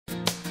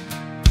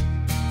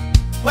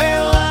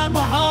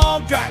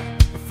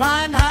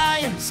flying high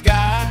in the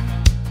sky.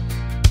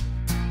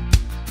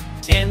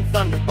 10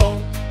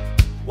 Thunderbolt,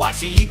 watch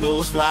the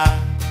eagles fly.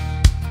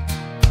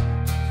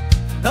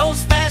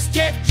 Those fast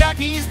jet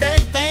jockeys, they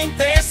think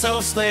they're so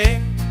slick,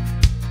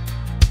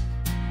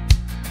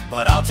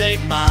 but I'll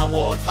take my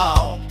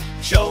Warthog,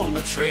 show them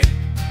a trick.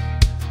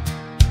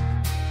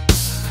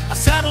 I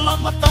saddle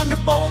on my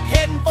Thunderbolt,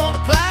 heading for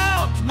the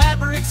clouds.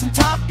 Mavericks and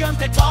Top Guns,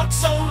 they talk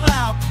so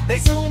loud. They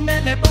zoom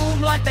and they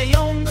boom like they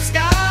own the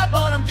sky.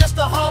 But I'm just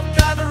a hawk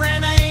driver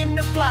and I aim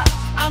to fly.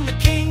 I'm the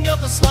king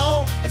of the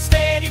slow and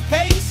steady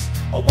pace,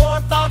 a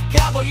Warthog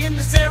cowboy in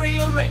this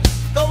aerial race.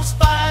 Those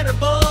fighter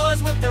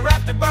boys with their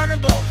afterburner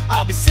glow,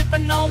 I'll be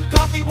sipping on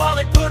coffee while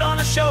they put on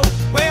a show.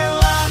 Well,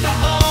 I'm a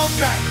hawk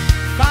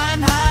driver,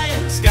 flying high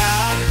in the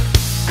sky.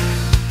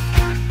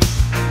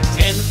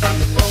 10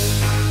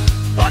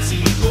 Thunderbolt, watch the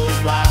eagles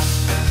fly.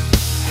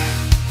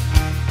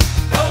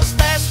 Those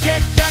fast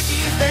jet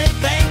jockeys, they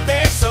think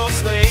they're so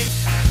slick,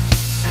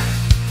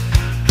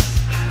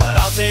 but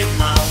I'll take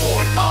my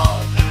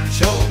Warthog,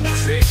 show them a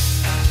trick.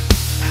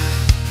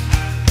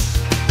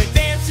 They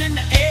dance in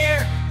the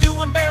air,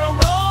 doing barrel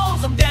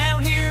rolls. I'm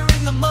down here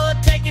in the mud,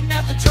 taking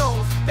out the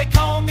trolls. They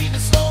call me the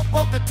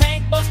slowpoke, the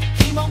tank buster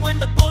chemo. When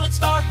the bullets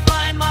start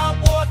flying, my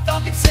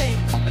Warthog can sing.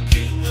 I'm the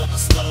king of the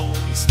slow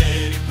and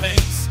steady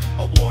pace,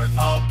 a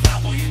Warthog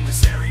cowboy in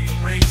this aerial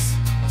race.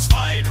 Those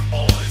fighter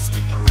boys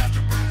with their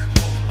afterburner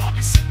glow, I'll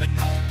be sipping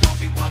on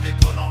coffee while they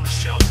put on a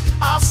show.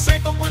 I'll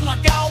scrape them with my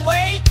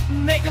Cowboy,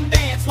 make them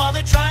dance while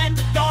they're trying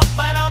to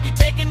dogfight. I'll be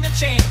taking the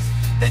chance.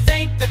 They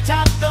think the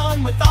top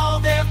gun with all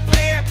their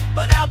flair,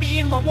 but I'll be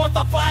in my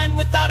Warthog flying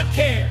without a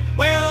care.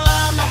 Well,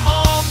 I'm a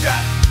hawk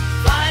driver,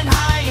 flying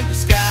high in the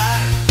sky.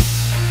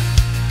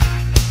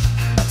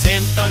 A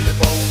 10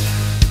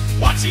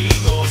 Thunderbolt, watch the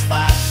eagles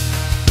fly.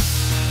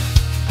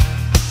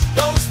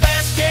 Those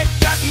fast jet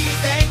jockeys,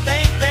 they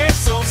think they're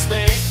so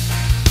slick,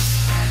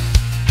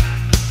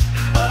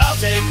 but I'll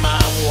take my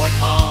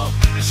Warthog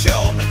and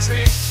show them a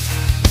trick.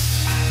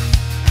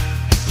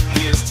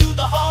 Here's to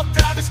the hawk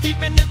drivers,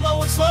 keeping it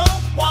low and slow,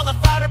 while the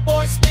fighter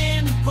boys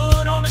spin and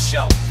put on a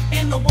show.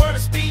 In the world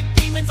of speed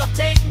demons, I'll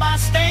take my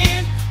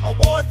stand, a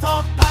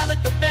Warthog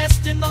pilot, the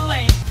best in the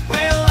land.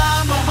 Well,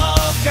 I'm a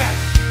hawk driver,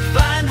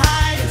 flying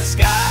high in the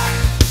sky.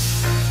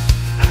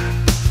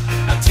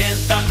 A 10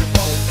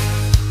 Thunderbolt,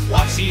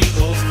 watch the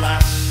eagles fly.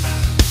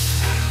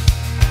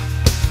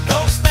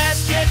 Those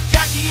fast jet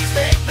jockeys,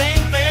 they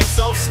think they're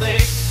so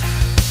slick,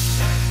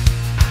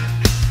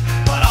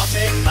 but I'll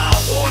take my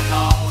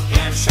Warthog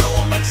and show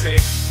them a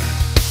trick.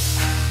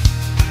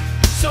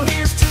 So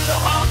here's to the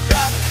hawk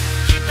driver,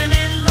 keeping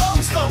it low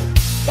and slow,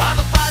 while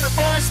the fighter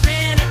boys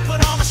spin and put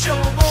on a show.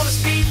 For the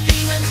speed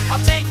demons, I'll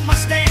take my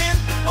stand,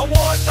 a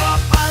Warthog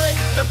pilot,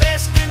 the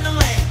best in the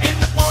land.